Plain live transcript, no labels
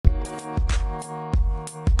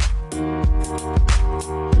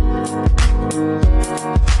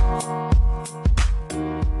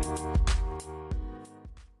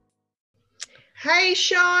Hey,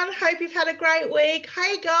 Sean. Hope you've had a great week.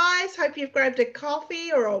 Hey, guys. Hope you've grabbed a coffee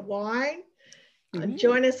or a wine and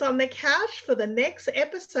join us on the couch for the next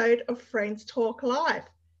episode of Friends Talk Live.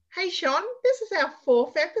 Hey, Sean, this is our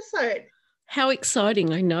 4th episode. How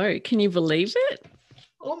exciting. I know. Can you believe it?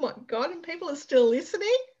 Oh, my God. And people are still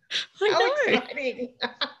listening? How exciting.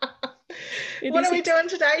 What are we doing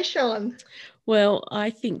today, Sean? Well, I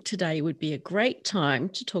think today would be a great time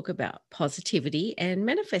to talk about positivity and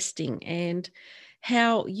manifesting and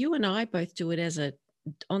how you and I both do it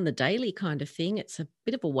on the daily kind of thing. It's a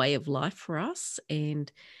bit of a way of life for us,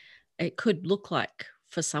 and it could look like,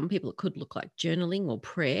 for some people, it could look like journaling or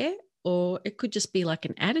prayer, or it could just be like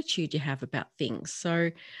an attitude you have about things.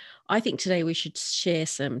 So I think today we should share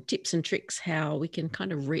some tips and tricks how we can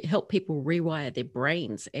kind of help people rewire their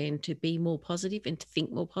brains and to be more positive and to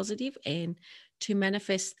think more positive and to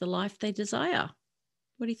manifest the life they desire.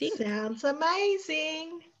 What do you think? Sounds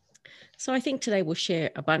amazing. So I think today we'll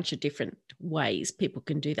share a bunch of different ways people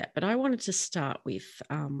can do that. But I wanted to start with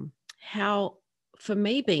how, for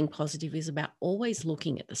me, being positive is about always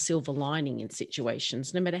looking at the silver lining in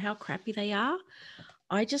situations, no matter how crappy they are.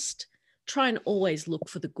 I just try and always look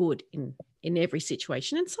for the good in every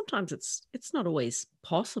situation. And sometimes it's not always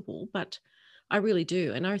possible, but I really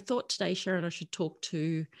do. And I thought today, Sharon, I should talk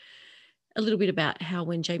to a little bit about how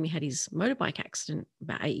when Jamie had his motorbike accident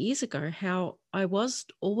about 8 years ago, how I was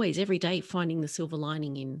always every day finding the silver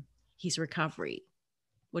lining in his recovery.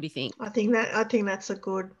 What do you think? I think that's a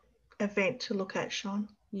good event to look at, Sean.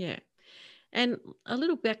 Yeah. And a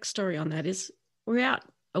little backstory on that is we're out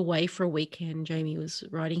away for a weekend. Jamie was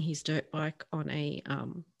riding his dirt bike on a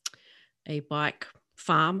bike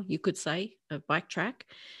farm, you could say, a bike track.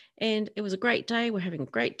 And it was a great day. We're having a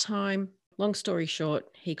great time. Long story short,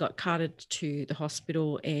 he got carted to the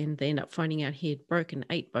hospital and they ended up finding out he had broken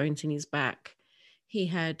 8 bones in his back. He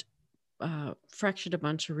had fractured a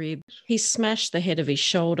bunch of ribs. He smashed the head of his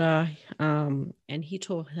shoulder and he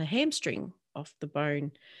tore the hamstring off the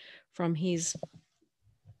bone from his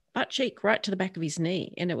butt cheek right to the back of his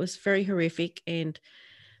knee. And it was very horrific. And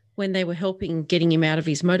when they were getting him out of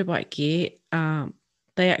his motorbike gear,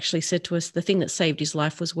 they actually said to us the thing that saved his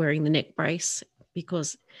life was wearing the neck brace,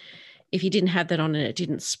 because if he didn't have that on and it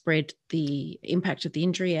didn't spread the impact of the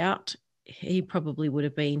injury out, he probably would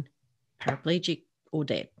have been paraplegic or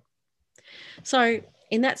dead. So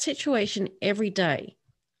in that situation, every day,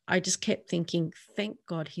 I just kept thinking, thank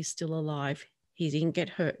God he's still alive. He didn't get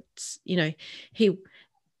hurt. You know,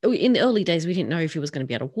 in the early days, we didn't know if he was going to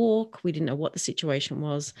be able to walk. We didn't know what the situation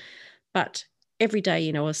was. But every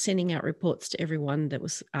day, I was sending out reports to everyone that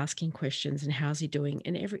was asking questions and how's he doing?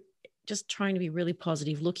 And just trying to be really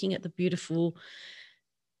positive, looking at the beautiful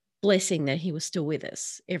blessing that he was still with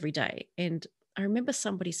us every day. And I remember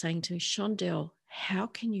somebody saying to me, Shondell, how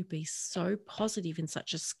can you be so positive in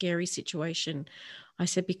such a scary situation? I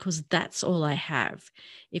said, because that's all I have.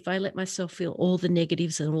 If I let myself feel all the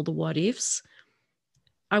negatives and all the what ifs,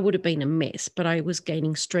 I would have been a mess, but I was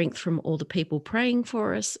gaining strength from all the people praying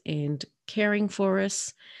for us and caring for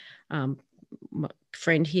us. My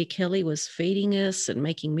friend here, Kelly, was feeding us and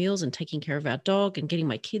making meals and taking care of our dog and getting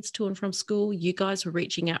my kids to and from school. You guys were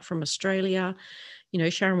reaching out from Australia.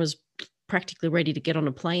 Sharon was practically ready to get on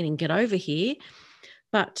a plane and get over here.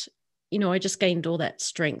 But, I just gained all that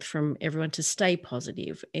strength from everyone to stay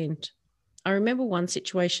positive. And I remember one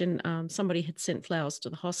situation, somebody had sent flowers to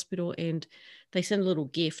the hospital and they sent a little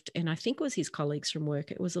gift. And I think it was his colleagues from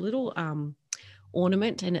work. It was a little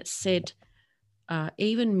ornament and it said,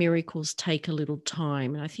 even miracles take a little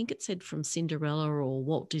time. And I think it said from Cinderella or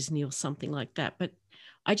Walt Disney or something like that. But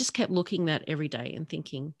I just kept looking at that every day and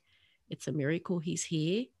thinking, it's a miracle he's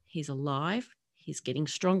here. He's alive. He's getting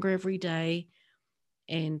stronger every day.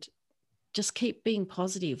 And just keep being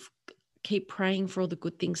positive. Keep praying for all the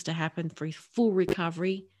good things to happen, for his full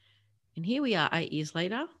recovery. And here we are 8 years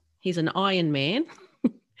later. He's an Iron Man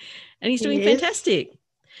and he's doing fantastic.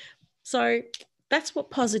 So that's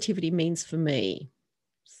what positivity means for me.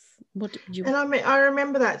 And I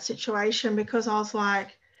remember that situation because I was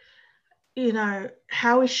like,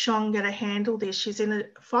 how is Sean going to handle this? She's in a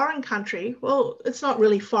foreign country. Well, it's not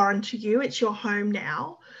really foreign to you. It's your home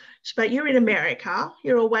now. But you're in America.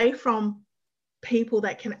 You're away from people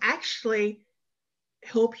that can actually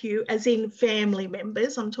help you, as in family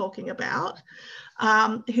members I'm talking about,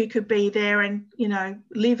 who could be there and,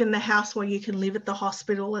 live in the house where you can live at the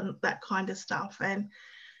hospital and that kind of stuff. And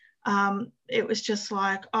it was just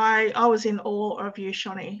like, I was in awe of you,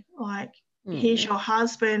 Shani. Like, here's your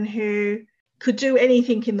husband who could do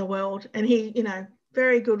anything in the world. And he,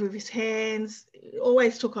 very good with his hands,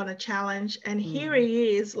 always took on a challenge. And here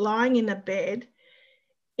he is lying in a bed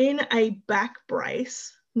in a back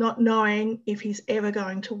brace, not knowing if he's ever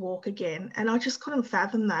going to walk again. And I just couldn't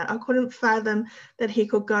fathom that. I couldn't fathom that he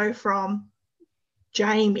could go from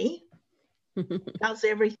Jamie does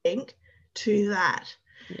everything to that.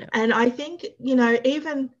 Yeah. And I think, you know,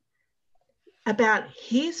 even about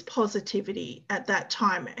his positivity at that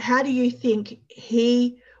time, how do you think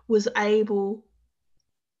he was able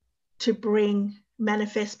to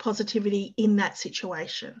manifest positivity in that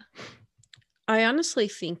situation? I honestly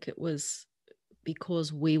think it was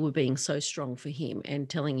because we were being so strong for him and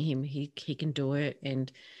telling him he can do it,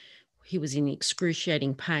 and he was in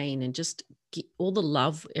excruciating pain, and just all the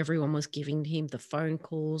love everyone was giving him, the phone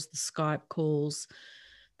calls, the Skype calls,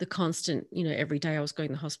 the constant, you know, every day I was going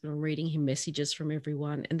to the hospital and reading him messages from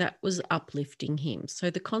everyone, and that was uplifting him. So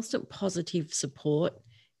the constant positive support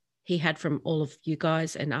he had from all of you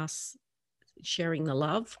guys and us sharing the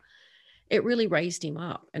love, it really raised him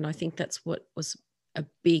up. And I think that's what was a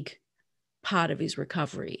big part of his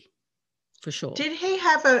recovery, for sure. Did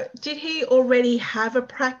he already have a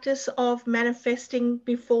practice of manifesting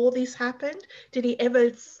before this happened? Did he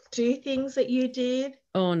ever do things that you did?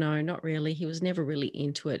 Oh, no, not really. He was never really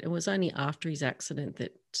into it. It was only after his accident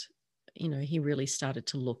that, you know, he really started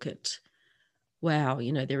to look at, wow,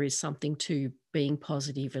 you know, there is something to being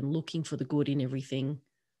positive and looking for the good in everything,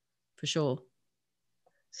 for sure.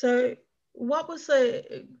 So what was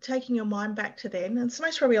taking your mind back to then? And it's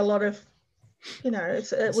most probably a lot of, you know,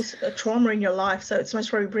 it was a trauma in your life, so it's most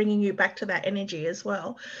probably bringing you back to that energy as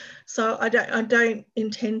well. So I don't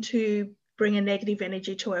intend to bring a negative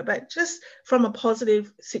energy to it, but just from a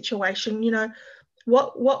positive situation, you know,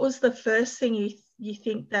 what was the first thing you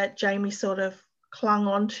think that Jamie sort of clung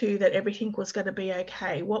on to, that everything was going to be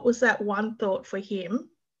okay? What was that one thought for him?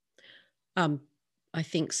 I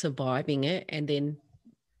think surviving it and then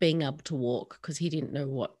being able to walk, because he didn't know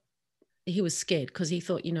what, he was scared because he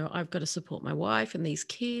thought, you know, I've got to support my wife and these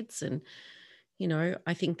kids. And, you know,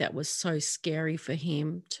 I think that was so scary for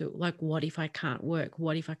him to, like, what if I can't work?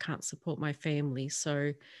 What if I can't support my family?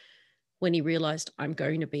 So when he realized I'm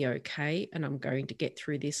going to be okay and I'm going to get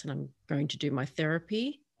through this and I'm going to do my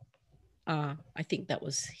therapy, I think that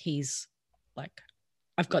was his, like,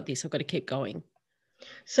 I've got this, I've got to keep going.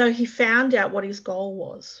 So he found out what his goal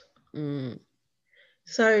was.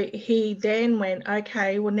 So he then went,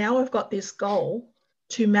 okay, well, now I've got this goal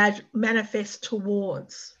to manifest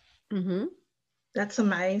towards. Mm-hmm. That's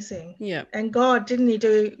amazing. Yeah. And God, didn't he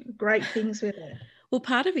do great things with it? Well,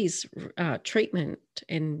 part of his treatment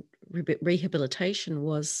and rehabilitation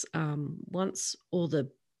was once all the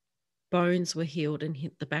bones were healed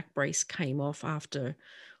and the back brace came off after,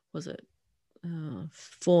 was it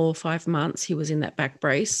 4 or 5 months he was in that back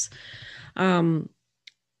brace. Part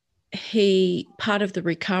of the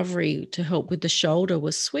recovery to help with the shoulder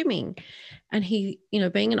was swimming. And he, you know,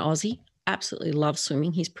 being an Aussie, absolutely loves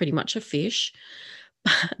swimming. He's pretty much a fish.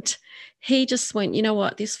 But he just went, you know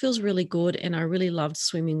what, this feels really good. And I really loved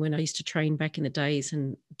swimming when I used to train back in the days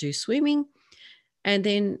and do swimming. And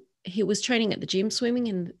then he was training at the gym swimming,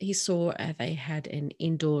 and he saw they had an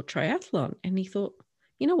indoor triathlon. And he thought,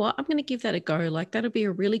 you know what, I'm going to give that a go. Like, that'll be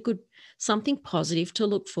a really good, something positive to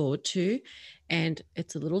look forward to. And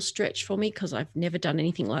it's a little stretch for me because I've never done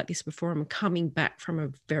anything like this before. I'm coming back from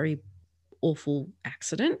a very awful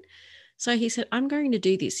accident. So he said, I'm going to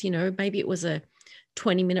do this. You know, maybe it was a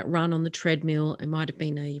 20-minute run on the treadmill. It might have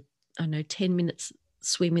been a 10 minutes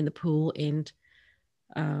swim in the pool and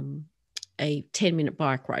a 10-minute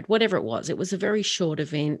bike ride, whatever it was. It was a very short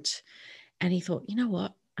event. And he thought, you know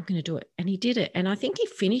what, I'm going to do it. And he did it. And I think he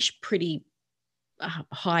finished pretty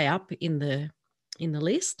high up in the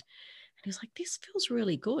list. And he was like, this feels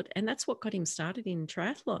really good. And that's what got him started in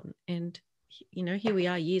triathlon. And, you know, here we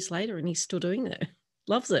are years later and he's still doing it.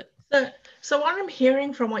 Loves it. So what I'm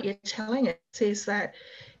hearing from what you're telling us is that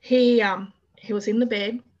he was in the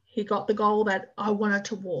bed. He got the goal that I wanted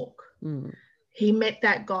to walk. He met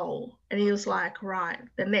that goal and he was like, right,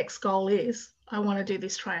 the next goal is I want to do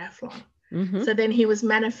this triathlon. Mm-hmm. So then he was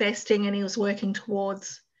manifesting and he was working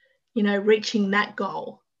towards, you know, reaching that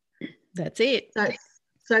goal. That's it.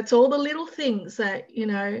 So it's all the little things that, you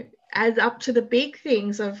know, add up to the big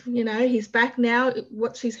things of, you know, he's back now.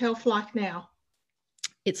 What's his health like now?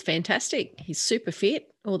 It's fantastic. He's super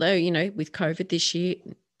fit. Although, you know, with COVID this year,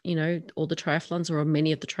 you know, all the triathlons or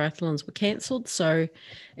many of the triathlons were cancelled. So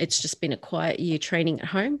it's just been a quiet year training at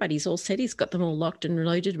home, but he's all set. He's got them all locked and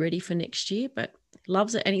loaded, ready for next year, but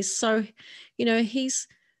loves it. And he's so, you know, he's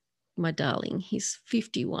my darling. He's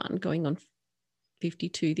 51 going on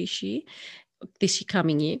 52 this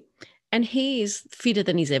coming year. And he is fitter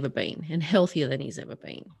than he's ever been and healthier than he's ever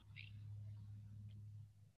been.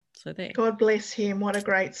 So there. God bless him. What a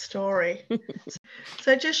great story.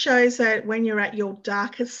 So it just shows that when you're at your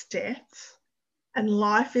darkest depths and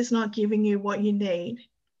life is not giving you what you need,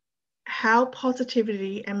 how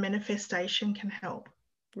positivity and manifestation can help.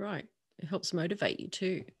 Right. It helps motivate you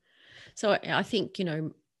too. So I think, you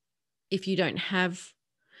know, if you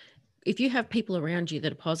have people around you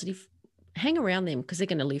that are positive, hang around them because they're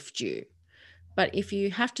going to lift you. But if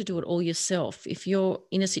you have to do it all yourself, if you're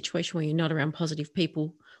in a situation where you're not around positive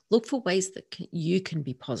people, look for ways that you can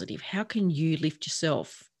be positive. How can you lift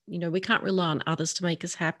yourself? You know, we can't rely on others to make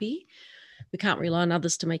us happy. We can't rely on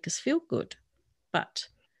others to make us feel good. But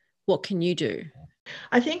what can you do?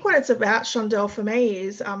 I think what it's about, Shondell, for me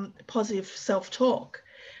is positive self-talk.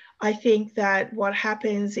 I think that what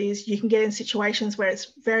happens is you can get in situations where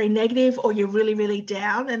it's very negative or you're really, really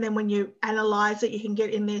down. And then when you analyze it, you can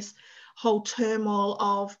get in this whole turmoil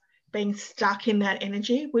of being stuck in that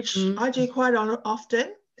energy, which I do quite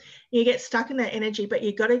often. You get stuck in that energy, but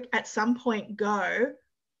you got to at some point go,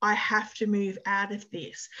 I have to move out of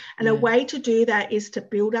this. And a way to do that is to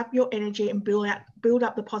build up your energy and build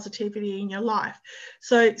up the positivity in your life.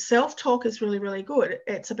 So self-talk is really, really good.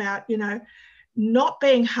 It's about, you know, not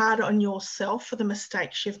being hard on yourself for the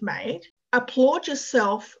mistakes you've made. Applaud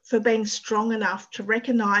yourself for being strong enough to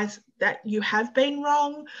recognize that you have been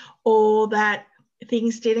wrong or that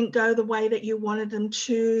things didn't go the way that you wanted them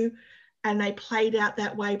to and they played out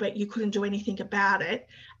that way, but you couldn't do anything about it.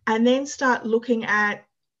 And then start looking at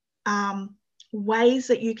ways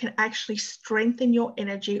that you can actually strengthen your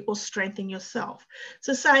energy or strengthen yourself.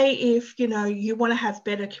 So say if, you know, you want to have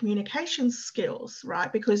better communication skills,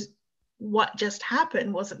 right? Because what just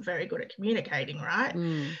happened wasn't very good at communicating, right?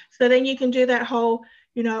 So then you can do that whole,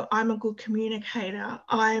 you know, I'm a good communicator.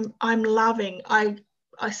 I'm loving. I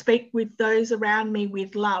speak with those around me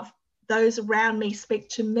with love. Those around me speak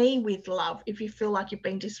to me with love if you feel like you've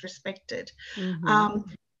been disrespected.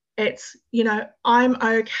 It's, you know, I'm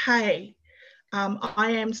okay.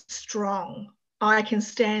 I am strong. I can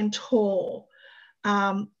stand tall.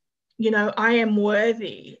 You know, I am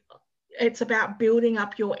worthy. It's about building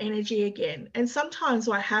up your energy again. And sometimes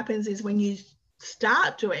what happens is when you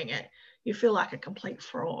start doing it, you feel like a complete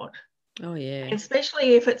fraud. Oh, yeah. And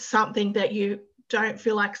especially if it's something that you don't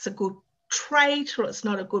feel like it's a good trait or it's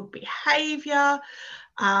not a good behavior,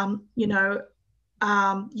 you know,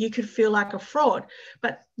 you could feel like a fraud.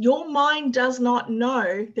 But your mind does not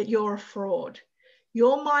know that you're a fraud.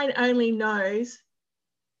 Your mind only knows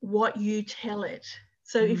what you tell it.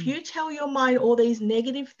 So if you tell your mind all these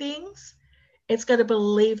negative things, it's going to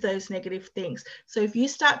believe those negative things. So if you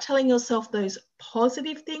start telling yourself those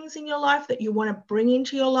positive things in your life that you want to bring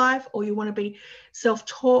into your life, or you want to be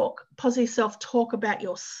positive self-talk about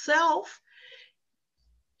yourself,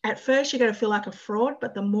 at first you're going to feel like a fraud,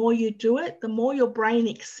 but the more you do it, the more your brain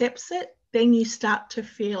accepts it, then you start to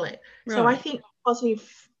feel it. Right. So I think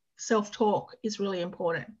positive self-talk is really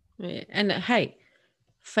important. Yeah. And hey,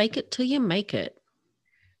 fake it till you make it.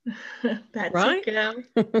 That's right? It,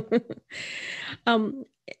 girl.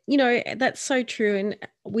 You know, that's so true. And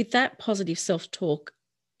with that positive self-talk,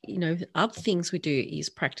 you know, other things we do is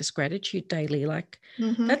practice gratitude daily. Like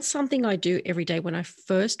that's something I do every day. When I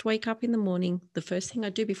first wake up in the morning, the first thing I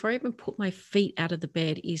do before I even put my feet out of the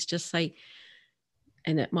bed is just say,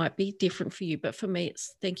 and it might be different for you, but for me,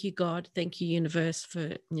 it's thank you, God, thank you, universe,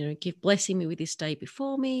 for, you know, blessing me with this day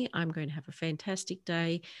before me. I'm going to have a fantastic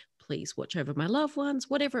day. Please watch over my loved ones,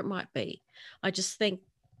 whatever it might be. I just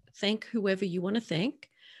thank whoever you want to thank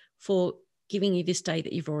for giving you this day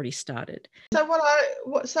that you've already started. So what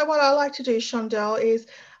I like to do, Shondell, is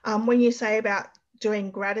when you say about doing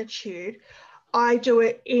gratitude, I do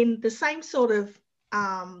it in the same sort of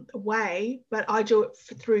way, but I do it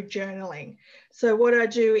through journaling. So what I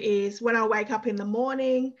do is when I wake up in the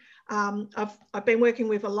morning, I've been working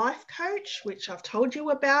with a life coach, which I've told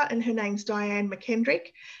you about, and her name's Diane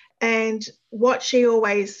McKendrick. And what she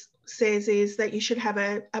always says is that you should have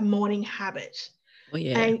a morning habit. Oh,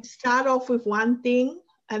 yeah. And start off with one thing,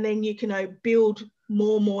 and then you can build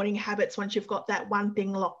more morning habits once you've got that one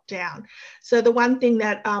thing locked down. So the one thing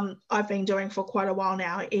that I've been doing for quite a while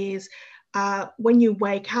now is when you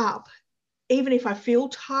wake up, even if I feel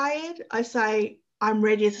tired, I say, I'm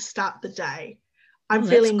ready to start the day. I'm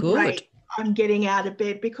feeling great. I'm getting out of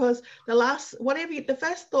bed, because the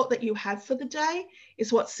first thought that you have for the day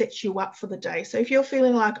is what sets you up for the day. So if you're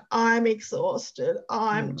feeling like I'm exhausted,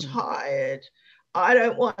 I'm tired, I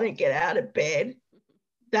don't want to get out of bed,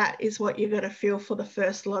 that is what you're going to feel for the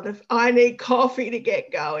first lot of, I need coffee to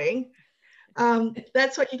get going.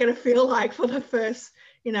 That's what you're going to feel like for the first,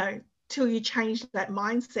 till you change that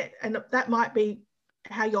mindset. And that might be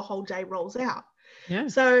how your whole day rolls out. Yeah.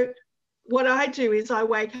 So what I do is I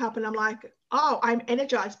wake up and I'm like, oh, I'm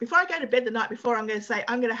energized. Before I go to bed the night before, I'm going to say,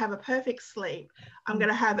 I'm going to have a perfect sleep. I'm going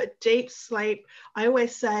to have a deep sleep. I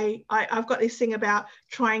always say, I've got this thing about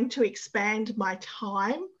trying to expand my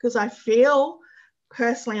time, because I feel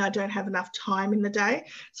personally I don't have enough time in the day.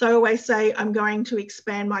 So I always say I'm going to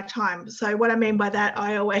expand my time. So what I mean by that,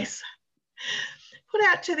 I always put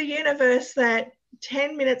out to the universe that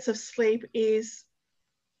 10 minutes of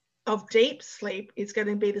deep sleep is going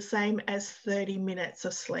to be the same as 30 minutes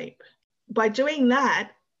of sleep. By doing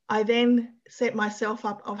that, I then set myself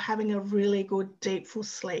up of having a really good deep full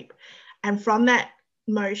sleep. And from that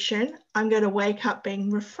motion, I'm going to wake up being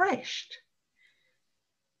refreshed.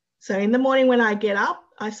 So in the morning when I get up,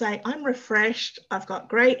 I say, I'm refreshed, I've got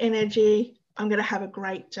great energy, I'm going to have a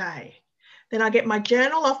great day. Then I get my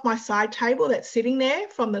journal off my side table that's sitting there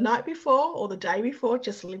from the night before or the day before, it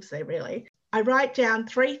just lives there really. I write down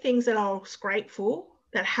 3 things that I was grateful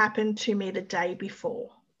that happened to me the day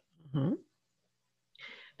before. Mm-hmm.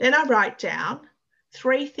 Then I write down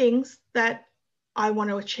 3 things that I want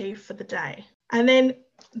to achieve for the day. And then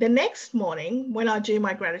the next morning, when I do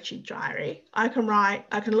my gratitude diary, I can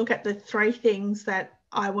look at the 3 things that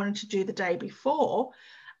I wanted to do the day before.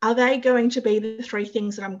 Are they going to be the 3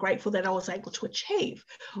 things that I'm grateful that I was able to achieve?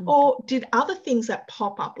 Mm-hmm. Or did other things that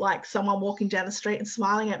pop up, like someone walking down the street and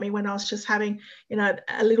smiling at me when I was just having,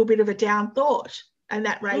 a little bit of a down thought, and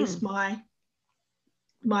that raised my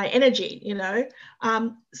energy,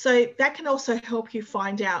 so that can also help you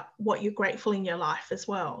find out what you're grateful in your life as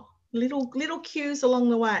well. Little cues along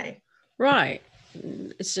the way. Right.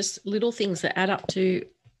 It's just little things that add up to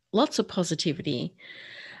lots of positivity.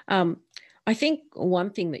 I think one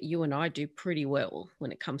thing that you and I do pretty well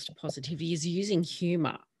when it comes to positivity is using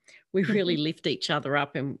humor. We really lift each other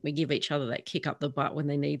up and we give each other that kick up the butt when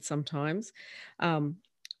they need sometimes.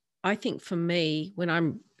 I think for me, when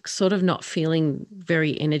I'm sort of not feeling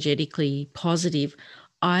very energetically positive,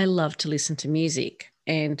 I love to listen to music,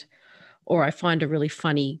 or I find a really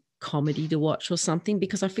funny comedy to watch or something,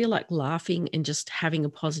 because I feel like laughing and just having a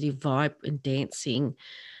positive vibe and dancing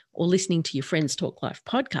or listening to your Friends Talk Life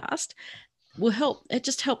podcast will help. It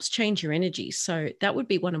just helps change your energy. So that would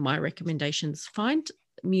be one of my recommendations. Find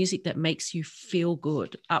music that makes you feel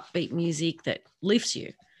good, upbeat music that lifts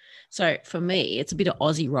you. So for me, it's a bit of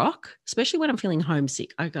Aussie rock, especially when I'm feeling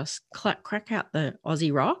homesick. I just crack out the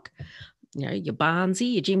Aussie rock, your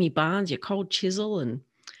Barnesy, your Jimmy Barnes, your Cold Chisel and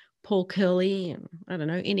Paul Curley, and I don't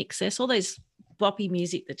know, INXS, all those boppy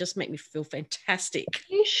music that just make me feel fantastic.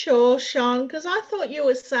 Are you sure, Sean? Because I thought you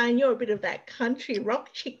were saying you're a bit of that country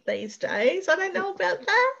rock chick these days. I don't know about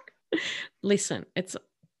that. Listen,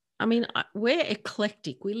 we're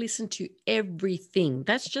eclectic. We listen to everything.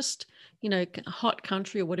 That's just, hot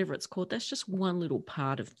country or whatever it's called. That's just one little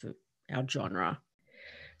part of our genre.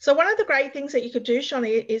 So one of the great things that you could do, Sean,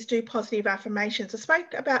 is do positive affirmations. I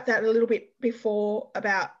spoke about that a little bit before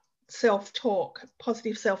about self-talk,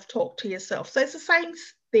 positive self-talk to yourself. So it's the same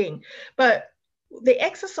thing, but the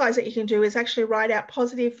exercise that you can do is actually write out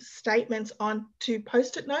positive statements onto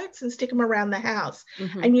Post-it notes and stick them around the house.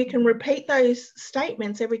 Mm-hmm. And you can repeat those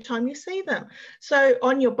statements every time you see them. So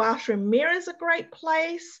on your bathroom mirror is a great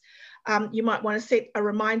place. You might want to set a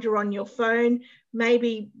reminder on your phone,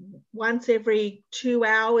 maybe once every 2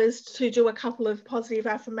 hours, to do a couple of positive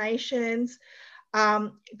affirmations.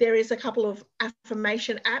 There is a couple of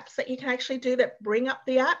affirmation apps that you can actually do that bring up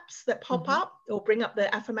the apps that pop up, or bring up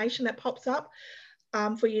the affirmation that pops up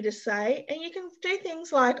for you to say. And you can do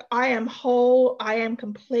things like, I am whole, I am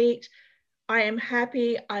complete, I am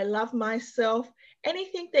happy, I love myself.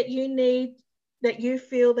 Anything that you need, that you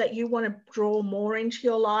feel that you want to draw more into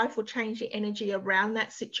your life or change the energy around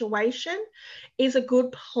that situation, is a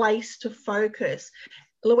good place to focus.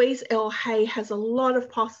 Louise L. Hay has a lot of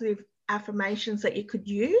positive affirmations that you could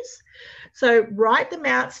use. So write them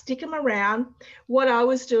out, stick them around. What I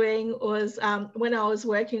was doing was when I was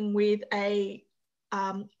working with a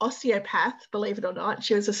osteopath, believe it or not,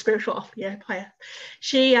 she was a spiritual osteopath.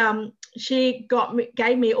 She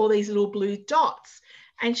gave me all these little blue dots.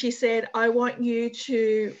 And she said, I want you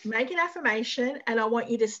to make an affirmation and I want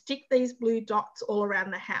you to stick these blue dots all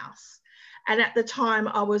around the house. And at the time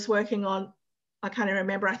I was working on, I can't even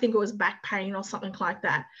remember, I think it was back pain or something like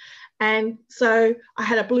that. And so I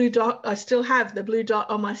had a blue dot, I still have the blue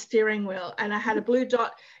dot on my steering wheel, and I had a blue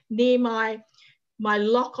dot near my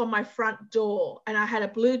lock on my front door, and I had a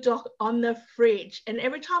blue dot on the fridge. And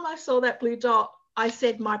every time I saw that blue dot, I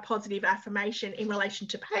said my positive affirmation in relation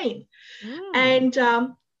to pain. And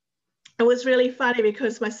It was really funny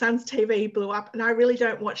because my son's TV blew up, and I really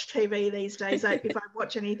don't watch TV these days. If I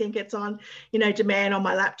watch anything, it's on, demand on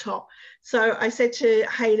my laptop. So I said to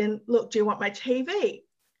Hayden, look, do you want my TV?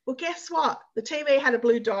 Well, guess what? The TV had a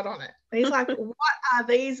blue dot on it. And he's like, what are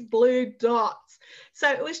these blue dots? So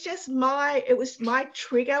it was my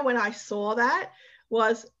trigger when I saw that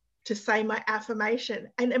was to say my affirmation.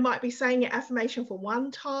 And it might be saying your affirmation for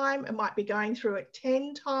one time, it might be going through it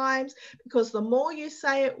 10 times, because the more you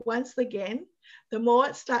say it once again, the more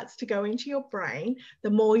it starts to go into your brain,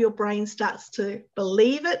 the more your brain starts to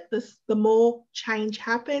believe it, the more change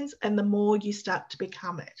happens, and the more you start to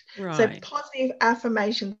become it. Right. So positive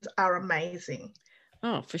affirmations are amazing.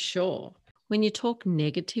 Oh, for sure. When you talk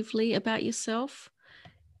negatively about yourself,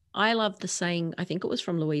 I love the saying, I think it was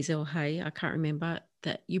from Louise L. Hay, I can't remember,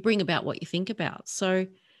 that you bring about what you think about. So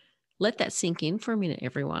let that sink in for a minute,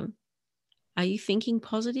 everyone. Are you thinking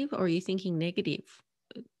positive or are you thinking negative?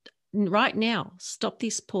 Right now, stop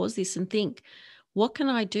this, pause this and think, what can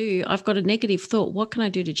I do? I've got a negative thought. What can I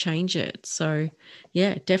do to change it? So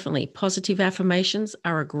yeah, definitely positive affirmations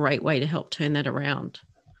are a great way to help turn that around.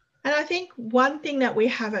 And I think one thing that we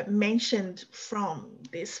haven't mentioned from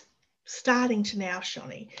this starting to now,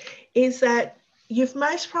 Shani, is that you've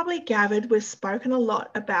most probably gathered we've spoken a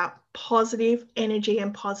lot about positive energy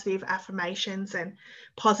and positive affirmations and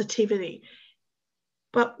positivity.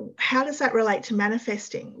 But how does that relate to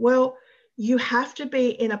manifesting? Well, you have to be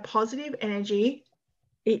in a positive energy.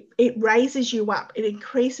 It raises you up. It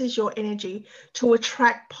increases your energy to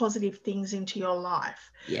attract positive things into your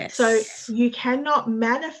life. Yes. So you cannot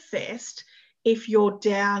manifest if you're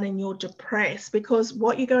down and you're depressed, because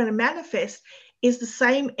what you're going to manifest is the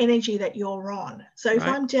same energy that you're on. So if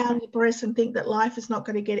I'm down and depressed and think that life is not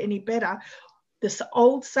going to get any better, this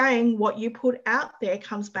old saying, what you put out there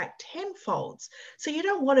comes back tenfold. So you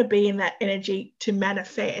don't want to be in that energy to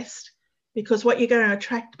manifest, because what you're going to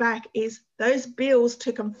attract back is those bills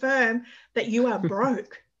to confirm that you are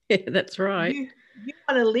broke. Yeah, that's right. You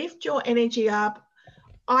want to lift your energy up.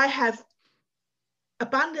 I have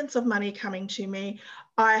abundance of money coming to me.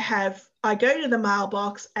 I go to the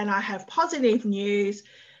mailbox and I have positive news.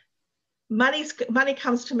 Money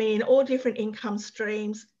comes to me in all different income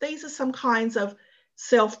streams. These are some kinds of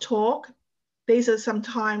self-talk. These are some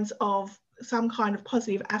times of some kind of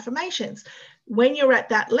positive affirmations. When you're at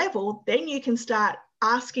that level, then you can start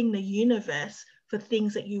asking the universe for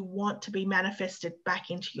things that you want to be manifested back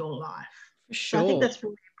into your life. Sure. So I think that's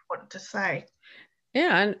really important to say.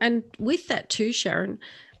 Yeah, and with that too, Sharon,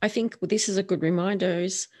 I think this is a good reminder,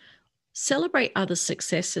 is celebrate other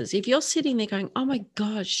successes. If you're sitting there going, oh my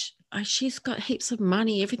gosh, she's got heaps of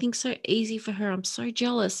money, everything's so easy for her, I'm so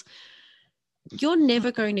jealous, you're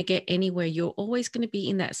never going to get anywhere. You're always going to be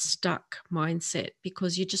in that stuck mindset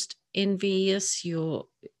because you're just envious. You're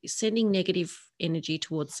sending negative energy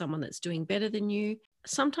towards someone that's doing better than you.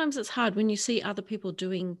 Sometimes it's hard when you see other people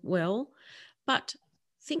doing well, but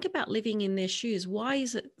think about living in their shoes. Why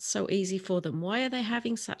is it so easy for them? Why are they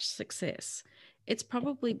having such success? It's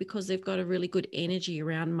probably because they've got a really good energy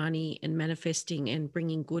around money and manifesting and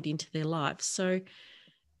bringing good into their lives. So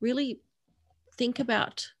really think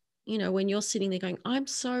about, when you're sitting there going, I'm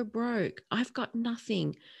so broke, I've got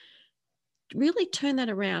nothing. Really turn that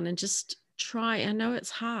around and just try. I know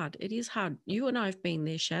it's hard. It is hard. You and I have been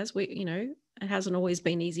there, Shaz. It hasn't always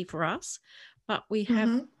been easy for us, but we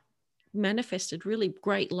have manifested really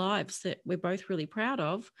great lives that we're both really proud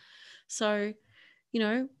of. So,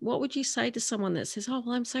 what would you say to someone that says, oh,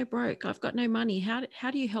 well, I'm so broke, I've got no money?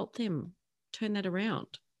 How do you help them turn that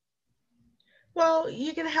around? Well,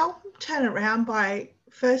 you can help them turn it around by,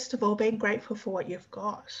 first of all, being grateful for what you've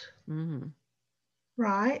got. Mm-hmm.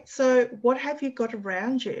 Right? So what have you got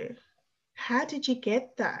around you? How did you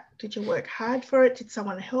get that? Did you work hard for it? Did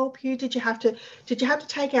someone help you? Did you have to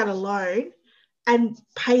take out a loan and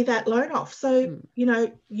pay that loan off? So,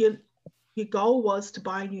 your goal was to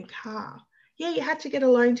buy a new car. Yeah, you had to get a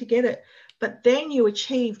loan to get it, but then you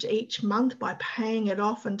achieved each month by paying it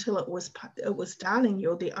off until it was done and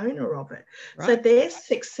you're the owner of it. Right. So there's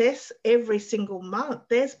success every single month.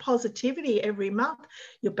 There's positivity every month.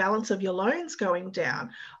 Your balance of your loans going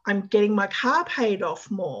down. I'm getting my car paid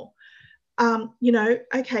off more.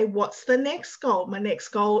 Okay, what's the next goal? My next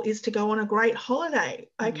goal is to go on a great holiday.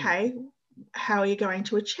 Okay, how are you going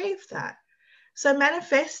to achieve that? So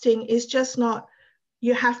manifesting is just not,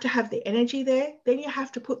 you have to have the energy there, then you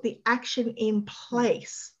have to put the action in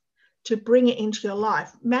place to bring it into your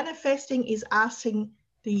life. Manifesting is asking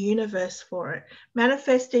the universe for it.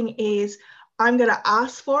 Manifesting is, I'm going to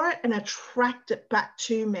ask for it and attract it back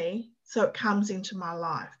to me so it comes into my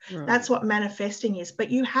life. Right. That's what manifesting is. But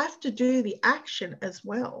you have to do the action as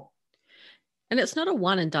well. And it's not a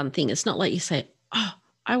one and done thing. It's not like you say, oh,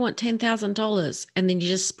 I want $10,000 and then you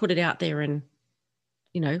just put it out there and,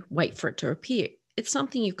 wait for it to appear. It's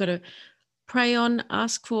something you've got to pray on,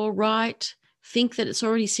 ask for, write, think that it's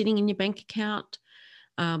already sitting in your bank account,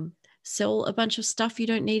 sell a bunch of stuff you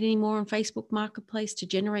don't need anymore on Facebook Marketplace to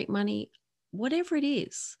generate money, whatever it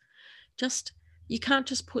is. You can't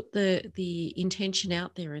just put the intention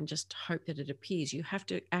out there and just hope that it appears. You have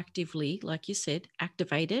to actively, like you said,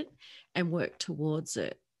 activate it and work towards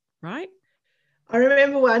it, right? I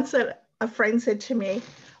remember once that a friend said to me,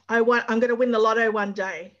 I'm going to win the lotto one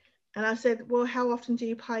day. And I said, well, how often do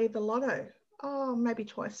you play the lotto? Oh, maybe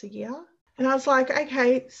twice a year. And I was like,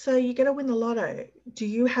 okay, so you're going to win the lotto. Do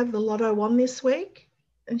you have the lotto on this week?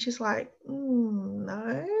 And she's like,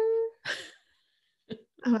 no.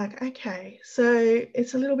 I'm like, okay. So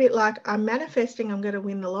it's a little bit like I'm manifesting I'm going to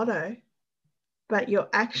win the lotto, but your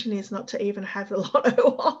action is not to even have the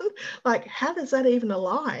lotto on. Like, how does that even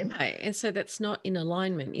align? Right. And so that's not in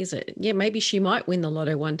alignment, is it? Yeah, maybe she might win the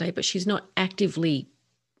lotto one day, but she's not actively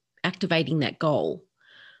activating that goal.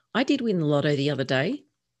 I did win the lotto the other day.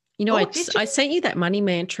 I sent you that money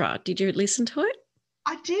mantra. Did you listen to it?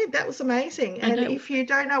 I did. That was amazing. And if you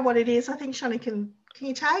don't know what it is, I think Shani can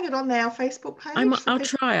you tag it on our Facebook page? I'll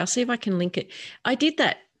try. I'll see if I can link it. I did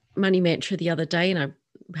that money mantra the other day and I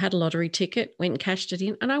had a lottery ticket, went and cashed it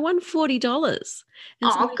in, and I won $40.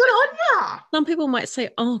 And good on you. Some people might say,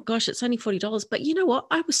 oh, gosh, it's only $40. But you know what?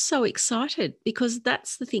 I was so excited because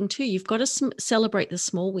that's the thing too. You've got to celebrate the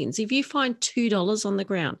small wins. If you find $2 on the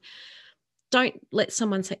ground, don't let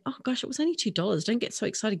someone say, oh, gosh, it was only $2. Don't get so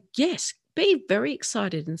excited. Yes, be very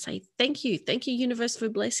excited and say, thank you. Thank you, universe, for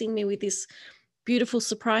blessing me with this beautiful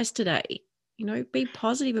surprise today. Be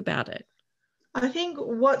positive about it. I think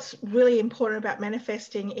what's really important about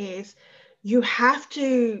manifesting is you have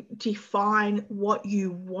to define what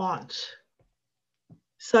you want.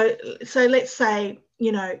 So let's say,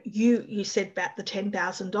 you said about the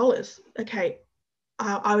 $10,000. Okay,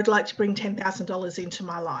 I would like to bring $10,000 into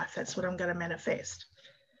my life. That's what I'm going to manifest.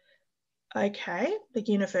 Okay, the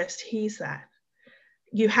universe hears that.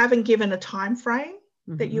 You haven't given a time frame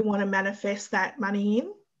that you want to manifest that money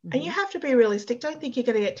in. And you have to be realistic. Don't think you're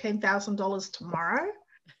going to get $10,000 tomorrow.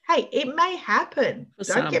 Hey, it may happen.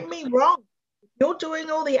 Don't get me wrong. You're doing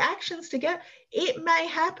all the actions to get it may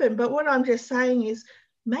happen. But what I'm just saying is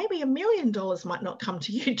maybe $1 million might not come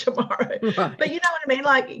to you tomorrow. Right. But you know what I mean?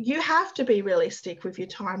 Like, you have to be realistic with your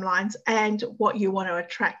timelines and what you want to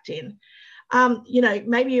attract in.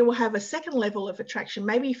 Maybe you will have a second level of attraction.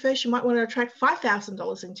 Maybe first you might want to attract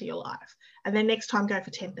 $5,000 into your life, and then next time go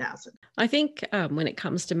for 10,000. I think when it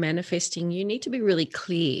comes to manifesting, you need to be really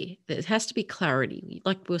clear. There has to be clarity.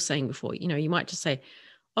 Like we were saying before, you might just say,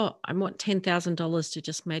 oh, I want $10,000 to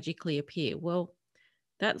just magically appear. Well,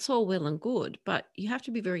 that's all well and good, but you have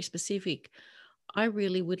to be very specific. I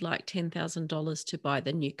really would like $10,000 to buy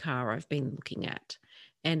the new car I've been looking at.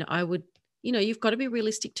 And I would, you've got to be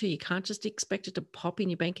realistic too. You can't just expect it to pop in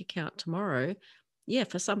your bank account tomorrow. Yeah,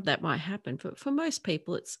 for some that might happen. But for most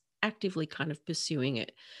people, it's actively kind of pursuing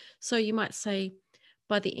it. So you might say,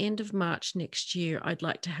 by the end of March next year, I'd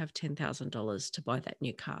like to have $10,000 to buy that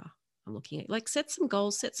new car I'm looking at. Like, set some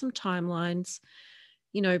goals, set some timelines,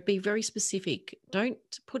 be very specific. Don't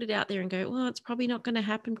put it out there and go, well, it's probably not going to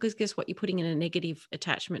happen, because guess what? You're putting in a negative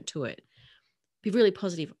attachment to it. Be really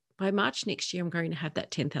positive. By March next year, I'm going to have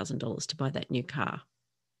that $10,000 to buy that new car.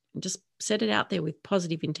 And just set it out there with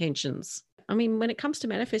positive intentions. I mean, when it comes to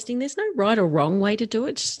manifesting, there's no right or wrong way to do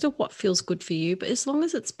it. It's just what feels good for you. But as long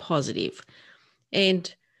as it's positive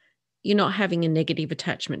and you're not having a negative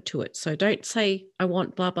attachment to it. So don't say, I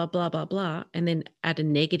want blah, blah, blah, blah, blah, and then add a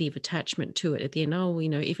negative attachment to it at the end. Oh,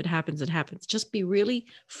 if it happens, it happens. Just be really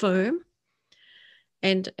firm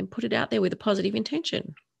and put it out there with a positive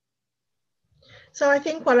intention. So I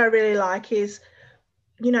think what I really like is,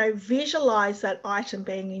 visualize that item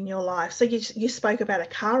being in your life. So you spoke about a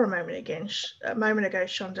car a moment ago,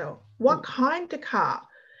 Shondell. What kind of car?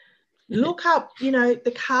 Look up,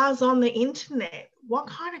 the cars on the internet. What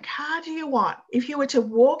kind of car do you want? If you were to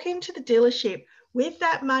walk into the dealership with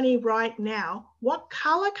that money right now, what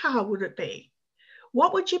color car would it be?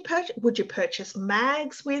 What would you purchase? Would you purchase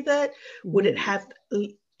mags with it? Would it have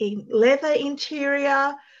leather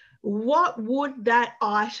interior? What would that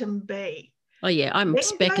item be? Oh yeah, I'm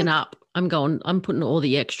speccing up. I'm putting all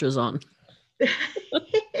the extras on.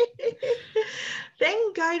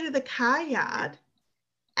 Then go to the car yard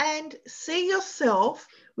and see yourself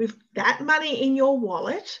with that money in your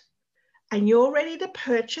wallet and you're ready to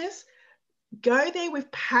purchase. Go there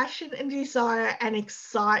with passion and desire and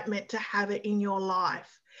excitement to have it in your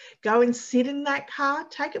life. Go and sit in that car,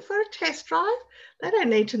 take it for a test drive. They don't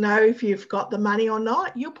need to know if you've got the money or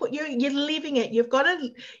not. You're living it. You've got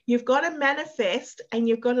to manifest, and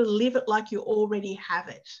you've got to live it like you already have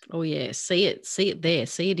it. Oh yeah, see it there,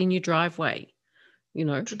 see it in your driveway.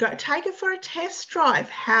 Go take it for a test drive.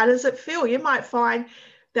 How does it feel? You might find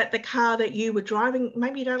that the car that you were driving,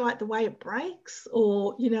 maybe you don't like the way it brakes,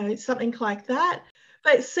 or something like that.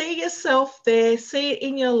 But see yourself there, see it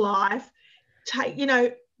in your life.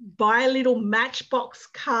 Buy a little matchbox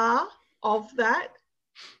car of that,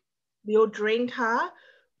 your dream car,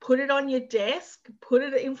 put it on your desk, put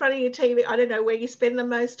it in front of your TV. I don't know where you spend the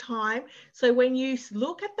most time. So when you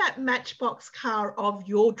look at that matchbox car of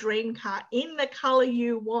your dream car in the color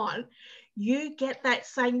you want, you get that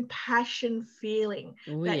same passion feeling,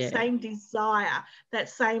 same desire, that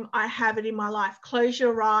same, I have it in my life. Close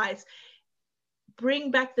your eyes. Bring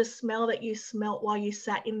back the smell that you smelt while you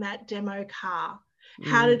sat in that demo car.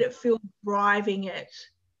 How did it feel driving it?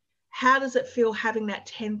 How does it feel having that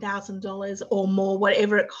 $10,000 or more,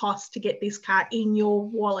 whatever it costs to get this car, in your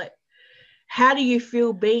wallet? How do you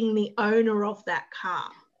feel being the owner of that car?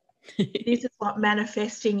 This is what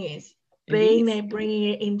manifesting is. Being there,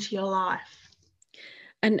 bringing it into your life.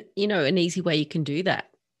 And, an easy way you can do that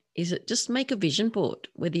is just make a vision board,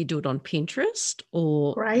 whether you do it on Pinterest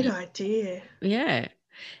or... Great idea. Yeah.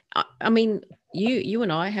 I mean, you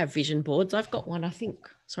and I have vision boards. I've got one, I think.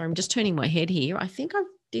 Sorry, I'm just turning my head here. I think I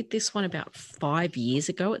did this one about 5 years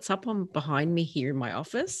ago. It's up on behind me here in my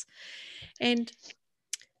office. And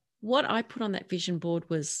what I put on that vision board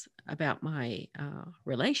was about my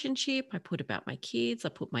relationship. I put about my kids. I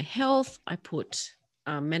put my health. I put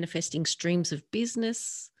manifesting streams of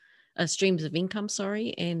income,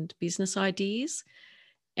 and business ideas.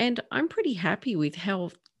 And I'm pretty happy with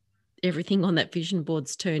how everything on that vision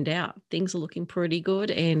board's turned out. Things are looking pretty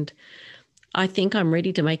good, and I think I'm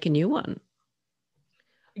ready to make a new one.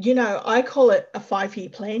 I call it a 5-year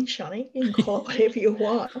plan, Shani. You can call it whatever you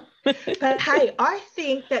want. But hey, I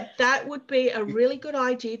think that would be a really good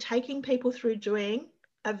idea, taking people through doing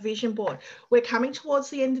a vision board. We're coming towards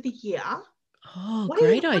the end of the year. Oh,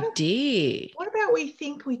 great idea. What about we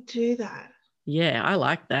think we do that? Yeah, I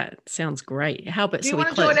like that. Sounds great. How about... Do you want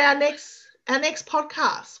to do it our next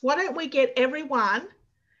podcast? Why don't we get everyone,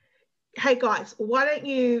 hey guys, why don't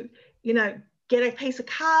you, get a piece of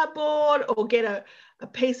cardboard or get a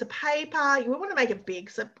piece of paper. We want to make it big,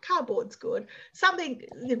 so cardboard's good. Something,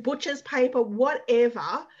 butcher's paper,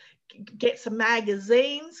 whatever. Get some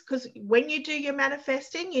magazines, because when you do your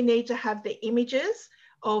manifesting, you need to have the images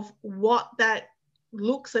of what that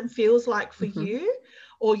looks and feels like for you.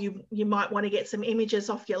 Or you might want to get some images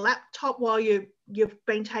off your laptop while you've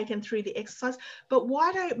been taken through the exercise. But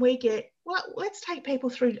why don't we let's take people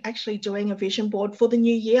through actually doing a vision board for the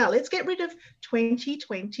new year. Let's get rid of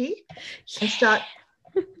 2020 and start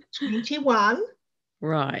 21.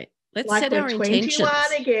 Right. Let's set our 21 intentions.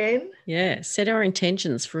 Again. Yeah, set our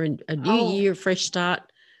intentions for a new year, fresh start.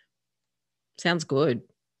 Sounds good.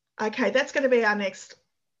 Okay, that's going to be our next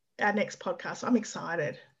podcast. I'm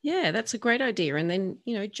excited. Yeah, that's a great idea. And then,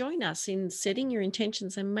 join us in setting your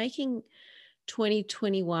intentions and making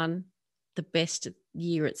 2021 the best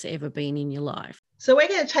year it's ever been in your life. So we're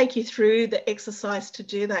going to take you through the exercise to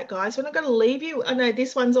do that, guys. We're not going to leave you. I know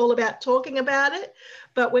this one's all about talking about it,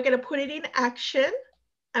 but we're going to put it in action,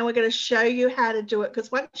 and we're going to show you how to do it.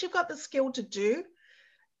 Because once you've got the skill to do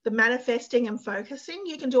the manifesting and focusing,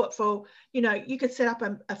 you can do it for, you could set up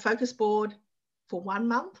a focus board for 1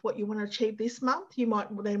 month, what you want to achieve this month. You might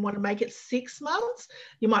then want to make it 6 months.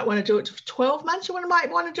 You might want to do it for 12 months. You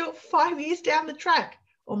might want to do it 5 years down the track,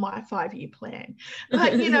 or my 5-year plan.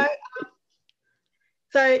 But,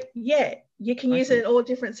 so yeah, you can use it in all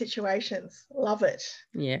different situations. Love it.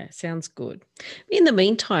 Yeah, sounds good. In the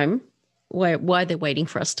meantime, while they're waiting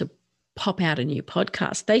for us to pop out a new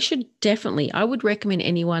podcast, they should definitely, I would recommend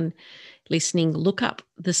anyone listening, look up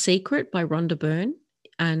The Secret by Rhonda Byrne.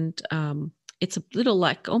 And it's a little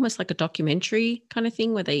almost like a documentary kind of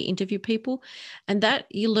thing where they interview people, and that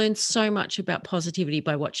you learn so much about positivity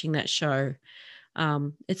by watching that show.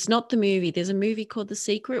 It's not the movie. There's a movie called The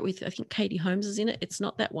Secret with, I think, Katie Holmes is in it. It's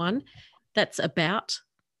not that one. That's about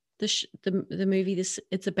the movie.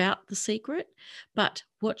 It's about The Secret, but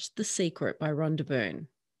watch The Secret by Rhonda Byrne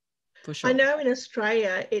for sure. I know in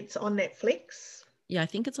Australia it's on Netflix. Yeah, I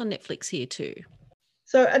think it's on Netflix here too.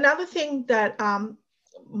 So another thing that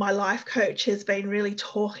my life coach has been really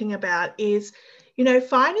talking about is,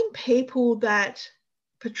 finding people that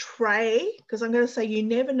portray, because I'm going to say you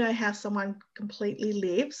never know how someone completely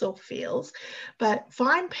lives or feels, but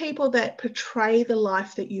find people that portray the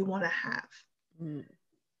life that you want to have.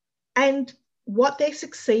 And what they're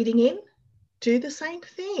succeeding in, do the same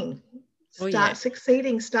thing. Start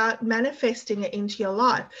succeeding, start manifesting it into your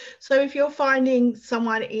life. So if you're finding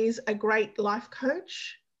someone is a great life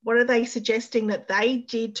coach, what are they suggesting that they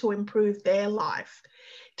did to improve their life?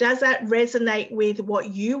 Does that resonate with what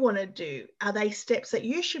you want to do? Are they steps that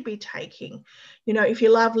you should be taking? You know, if you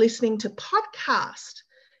love listening to podcasts,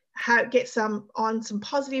 get some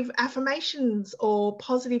positive affirmations or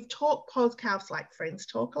positive talk podcasts like Friends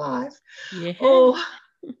Talk Live. Yeah.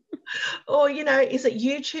 Or, you know, is it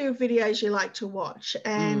YouTube videos you like to watch?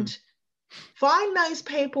 And find those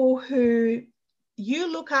people who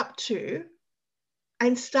you look up to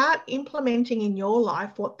and start implementing in your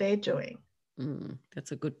life what they're doing.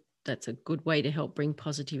 That's a good way to help bring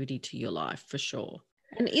positivity to your life, for sure.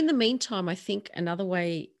 And in the meantime, I think another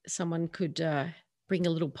way someone could bring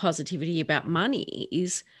a little positivity about money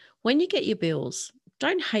is when you get your bills,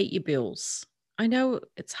 don't hate your bills. I know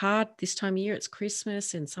it's hard this time of year, it's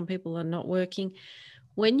Christmas and some people are not working.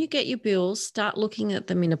 When you get your bills, start looking at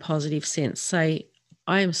them in a positive sense. Say,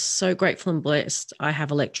 I am so grateful and blessed I have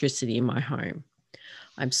electricity in my home.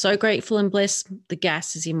 I'm so grateful and blessed the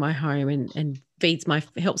gas is in my home and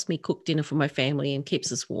helps me cook dinner for my family and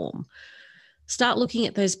keeps us warm. Start looking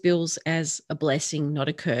at those bills as a blessing, not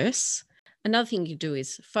a curse. Another thing you do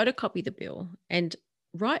is photocopy the bill and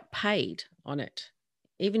write paid on it.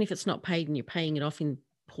 Even if it's not paid and you're paying it off in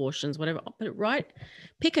portions, whatever, but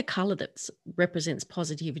pick a color that represents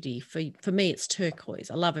positivity. For me, it's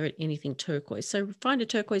turquoise. I love anything turquoise. So find a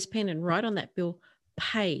turquoise pen and write on that bill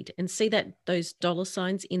paid and see that those dollar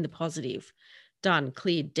signs in the positive. Done,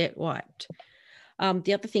 cleared, debt wiped.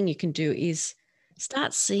 The other thing you can do is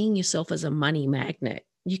start seeing yourself as a money magnet.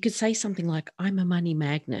 You could say something like, I'm a money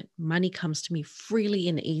magnet. Money comes to me freely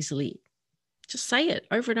and easily. Just say it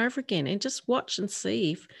over and over again and just watch and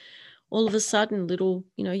see if all of a sudden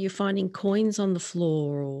you're finding coins on the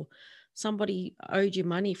floor or somebody owed you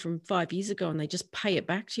money from 5 years ago and they just pay it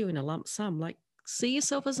back to you in a lump sum. Like, see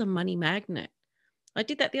yourself as a money magnet. I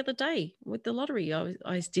did that the other day with the lottery.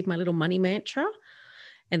 I did my little money mantra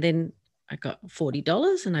and then I got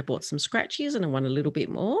 $40 and I bought some scratchies and I won a little bit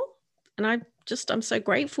more. And I'm so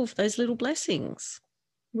grateful for those little blessings.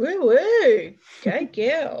 Woo woo. Go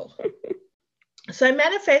girl. So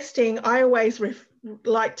manifesting, I always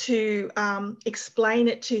like to explain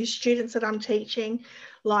it to students that I'm teaching,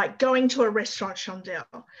 like going to a restaurant, Shondell.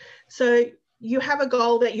 So you have a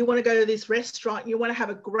goal that you want to go to this restaurant, you want to have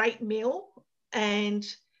a great meal, and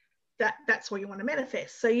that's what you want to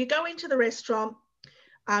manifest. So you go into the restaurant,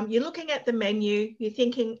 you're looking at the menu, you're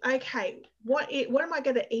thinking, okay, what am I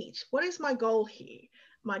going to eat? What is my goal here?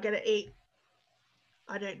 Am I going to eat,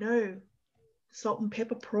 I don't know, salt and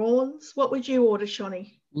pepper prawns? What would you order,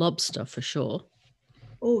 Shoni? Lobster for sure.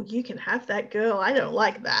 Oh, you can have that, girl. I don't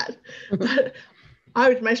like that. But I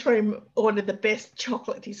would most probably order the best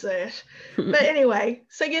chocolate dessert. But anyway,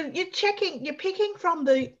 so you're picking from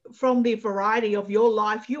the variety of your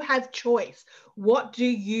life. You have choice. What do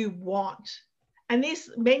you want? And this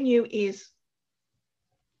menu is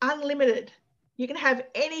unlimited. You can have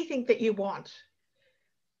anything that you want.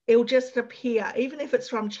 It will just appear. Even if it's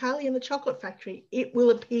from Charlie and the Chocolate Factory, it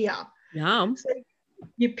will appear. Yum. So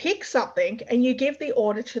you pick something and you give the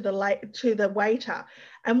order to the waiter.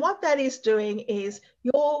 And what that is doing is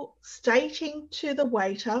you're stating to the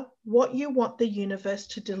waiter what you want the universe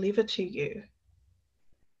to deliver to you.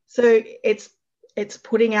 So it's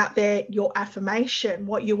putting out there your affirmation,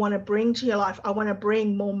 what you want to bring to your life. I want to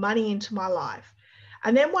bring more money into my life.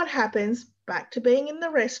 And then what happens, back to being in the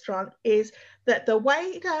restaurant, is that the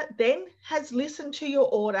waiter then has listened to your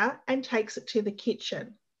order and takes it to the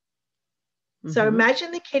kitchen. So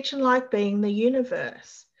imagine the kitchen like being the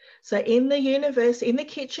universe. So in the universe, in the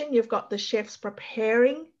kitchen, you've got the chefs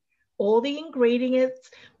preparing all the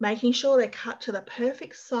ingredients, making sure they're cut to the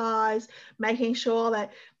perfect size, making sure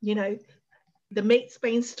that, the meat's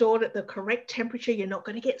been stored at the correct temperature. You're not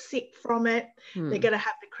going to get sick from it. They're going to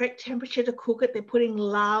have the correct temperature to cook it. They're putting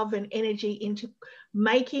love and energy into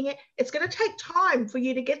making it. It's going to take time for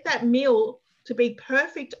you to get that meal to be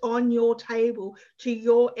perfect on your table to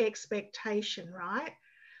your expectation, right?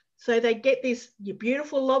 So they get your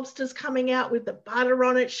beautiful lobsters coming out with the butter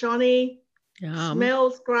on it, Shoni.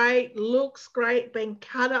 Smells great, looks great, being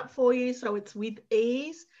cut up for you, so it's with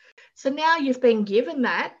ease. So now you've been given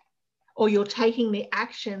that, or you're taking the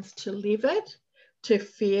actions to live it, to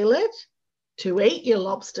feel it, to eat your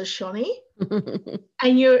lobster, Shoni,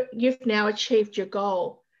 and you've now achieved your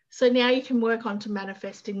goal. So now you can work on to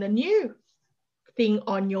manifesting the new thing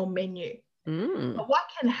on your menu. But what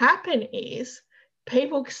can happen is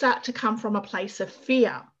people start to come from a place of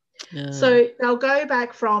fear. So they'll go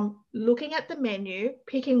back from looking at the menu,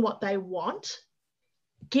 picking what they want,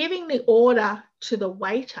 giving the order to the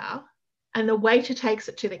waiter, and the waiter takes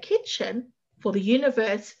it to the kitchen for the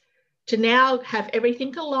universe to now have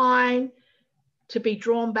everything align, to be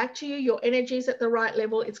drawn back to you. Your energy is at the right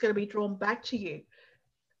level. It's going to be drawn back to you.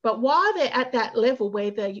 But while they're at that level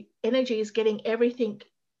where the energy is getting everything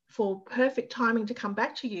for perfect timing to come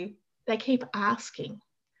back to you, they keep asking.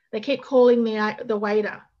 They keep calling the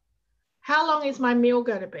waiter. How long is my meal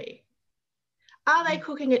going to be? Are they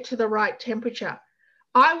cooking it to the right temperature?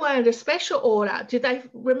 I wanted a special order. Did they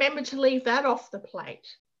remember to leave that off the plate?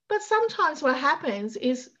 But sometimes what happens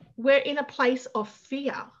is we're in a place of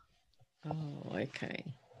fear. Oh, okay.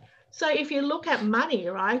 So if you look at money,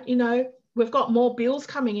 right, you know, we've got more bills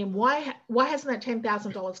coming in. Why hasn't that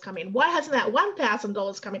 $10,000 come in? Why hasn't that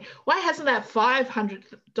 $1,000 come in? Why hasn't that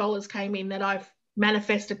 $500 came in that I've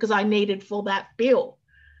manifested because I needed for that bill?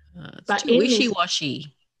 It's too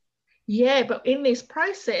wishy-washy. Yeah, but in this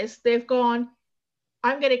process, they've gone,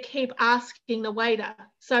 I'm going to keep asking the waiter.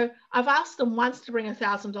 So I've asked them once to bring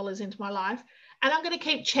 $1,000 into my life, and I'm going to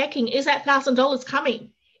keep checking, is that $1,000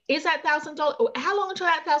 coming? Is that $1,000? How long until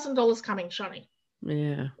that $1,000 coming, Shani?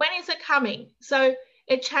 Yeah. When is it coming? So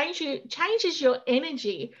it changes your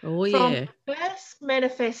energy from first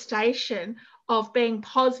manifestation of being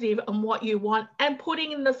positive on what you want and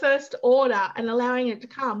putting in the first order and allowing it to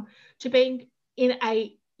come, to being in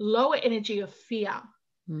a lower energy of fear,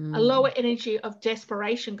 a lower energy of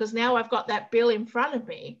desperation, because now I've got that bill in front of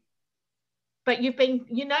me. But you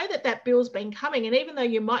know that bill's been coming. And even though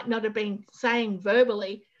you might not have been saying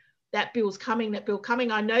verbally, that bill's coming, that bill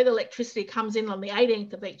coming, I know the electricity comes in on the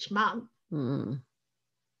 18th of each month.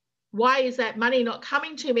 Why is that money not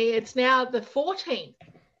coming to me? It's now the 14th.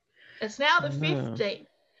 It's now the 15th.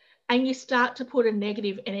 And you start to put a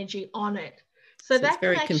negative energy on it. So that it's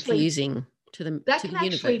very confusing to the that can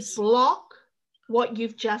actually block what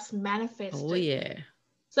you've just manifested. Oh, yeah.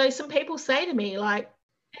 So some people say to me, like,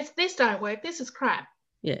 this don't work. This is crap.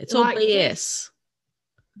 Yeah, it's all BS.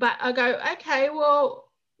 But I go, okay, well,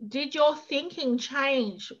 did your thinking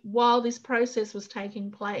change while this process was taking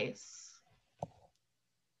place?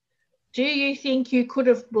 Do you think you could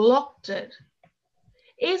have blocked it?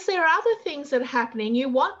 Is there other things that are happening? You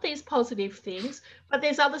want these positive things, but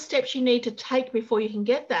there's other steps you need to take before you can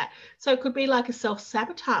get that. So it could be like a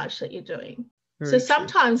self-sabotage that you're doing. So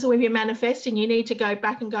sometimes when you're manifesting, you need to go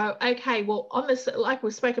back and go, okay, well, on this, like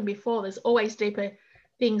we've spoken before, there's always deeper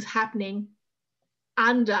things happening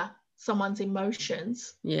under someone's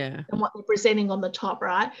emotions and what they're presenting on the top,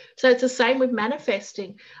 right? So it's the same with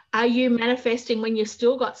manifesting. Are you manifesting when you've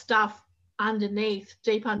still got stuff underneath,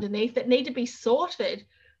 deep underneath, that need to be sorted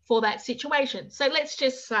for that situation? So let's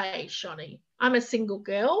just say, Shani, I'm a single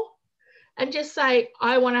girl, and just say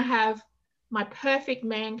I want to have my perfect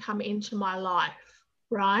man come into my life,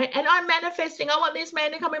 right? And I'm manifesting, I want this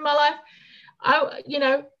man to come in my life.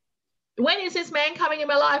 When is this man coming in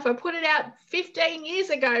my life? I put it out 15 years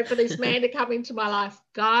ago for this man to come into my life.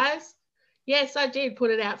 Guys, yes, I did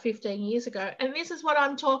put it out 15 years ago. And this is what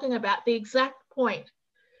I'm talking about, the exact point.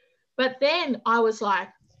 But then I was like,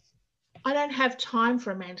 I don't have time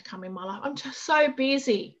for a man to come in my life. I'm just so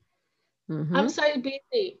busy. I'm so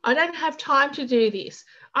busy. I don't have time to do this.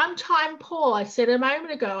 I'm time poor. I said a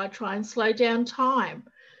moment ago, I try and slow down time.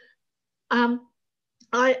 I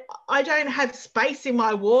don't have space in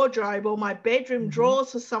my wardrobe or my bedroom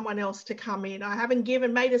drawers for someone else to come in. I haven't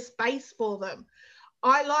made a space for them.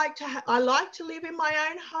 I like to live in my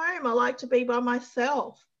own home. I like to be by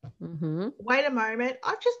myself. Wait a moment.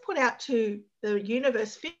 I've just put out to the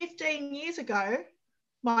universe 15 years ago.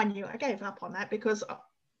 Mind you, I gave up on that because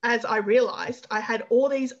as I realized, I had all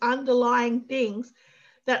these underlying things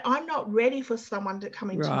that I'm not ready for someone to come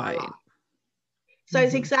into my life. So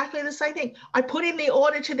it's exactly the same thing. I put in the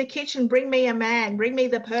order to the kitchen, bring me a man, bring me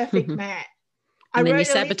the perfect man. And then you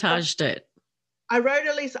sabotaged it. I wrote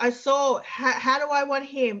a list. I saw how do I want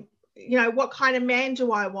him? You know, what kind of man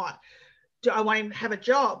do I want? Do I want him to have a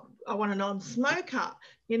job? I want a non-smoker.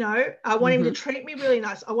 You know, I want him to treat me really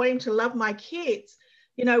nice. I want him to love my kids.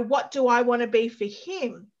 You know, what do I want to be for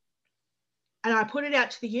him? And I put it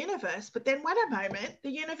out to the universe. But then wait a moment,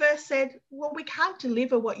 the universe said, well, we can't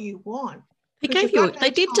deliver what you want.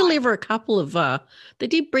 They did deliver a couple of, they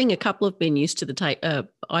did bring a couple of menus to the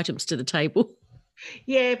items to the table.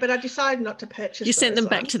 Yeah, but I decided not to purchase. You sent them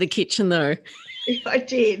back to the kitchen though. I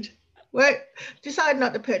did. Well, decided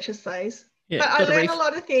not to purchase those. Yeah, but I learned a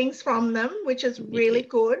lot of things from them, which is really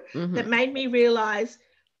good. That made me realize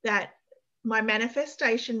that my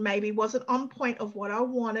manifestation maybe wasn't on point of what I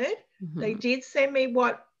wanted. They did send me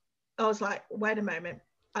what I was like, wait a moment.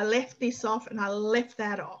 I left this off and I left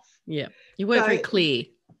that off. Yeah. You weren't very clear.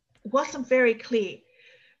 It wasn't very clear.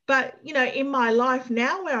 But, you know, in my life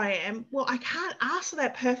now where I am, well, I can't ask for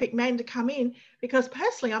that perfect man to come in because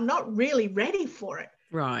personally, I'm not really ready for it.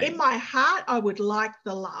 Right. In my heart, I would like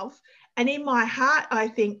the love. And in my heart, I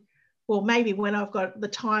think, well, maybe when I've got the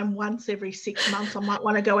time once every 6 months, I might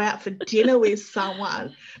want to go out for dinner with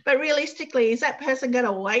someone. But realistically, is that person going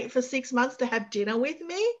to wait for 6 months to have dinner with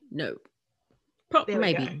me? No.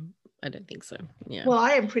 Maybe. Go. I don't think so. Yeah. Well,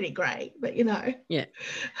 I am pretty great, but you know. Yeah.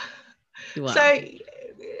 You are. So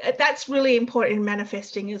that's really important in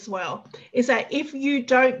manifesting as well, is that if you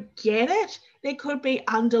don't get it, there could be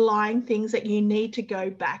underlying things that you need to go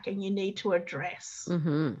back and you need to address.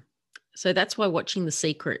 Mm-hmm. So that's why watching The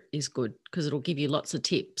Secret is good, because it'll give you lots of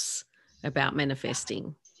tips about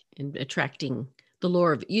manifesting and attracting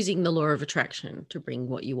using the law of attraction to bring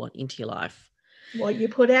what you want into your life. What you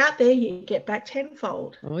put out there, you get back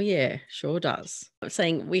tenfold. Oh, yeah, sure does. I'm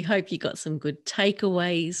saying we hope you got some good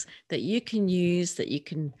takeaways that you can use, that you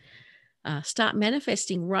can start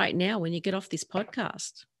manifesting right now when you get off this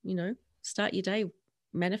podcast. You know, start your day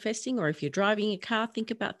manifesting, or if you're driving your car,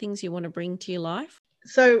 think about things you want to bring to your life.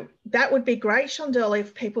 So that would be great, Shondell,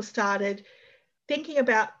 if people started thinking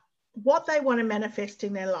about what they want to manifest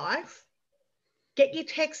in their life. Get your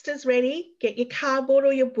texters ready, get your cardboard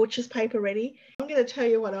or your butcher's paper ready. I'm going to tell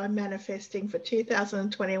you what I'm manifesting for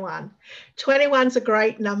 2021. 21's a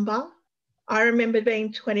great number. I remember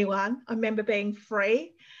being 21. I remember being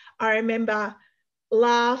free. I remember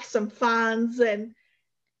laughs and funs and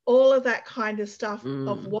all of that kind of stuff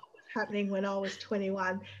of what was happening when I was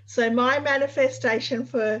 21. So my manifestation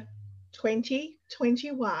for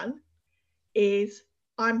 2021 is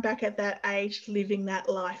I'm back at that age, living that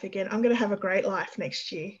life again. I'm going to have a great life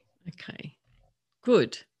next year. Okay,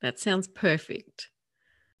 good. That sounds perfect.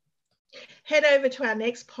 Head over to our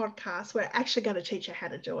next podcast. We're actually going to teach you how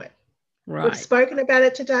to do it. Right. We've spoken about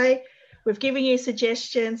it today. We've given you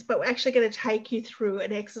suggestions, but we're actually going to take you through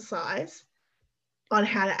an exercise on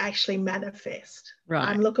how to actually manifest. Right.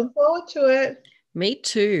 I'm looking forward to it. Me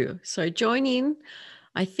too. So join in.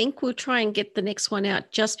 I think we'll try and get the next one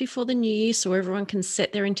out just before the new year so everyone can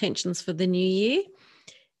set their intentions for the new year.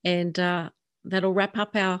 And that'll wrap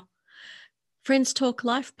up our Friends Talk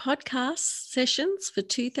Life podcast sessions for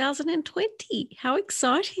 2020. How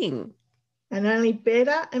exciting. And only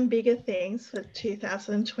better and bigger things for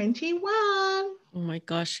 2021. Oh my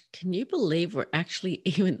gosh, can you believe we're actually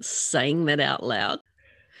even saying that out loud?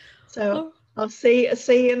 So I'll see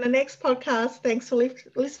you in the next podcast. Thanks for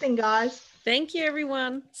listening, guys. Thank you,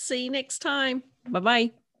 everyone. See you next time. Bye-bye.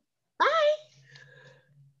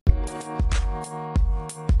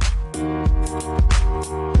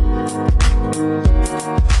 Bye.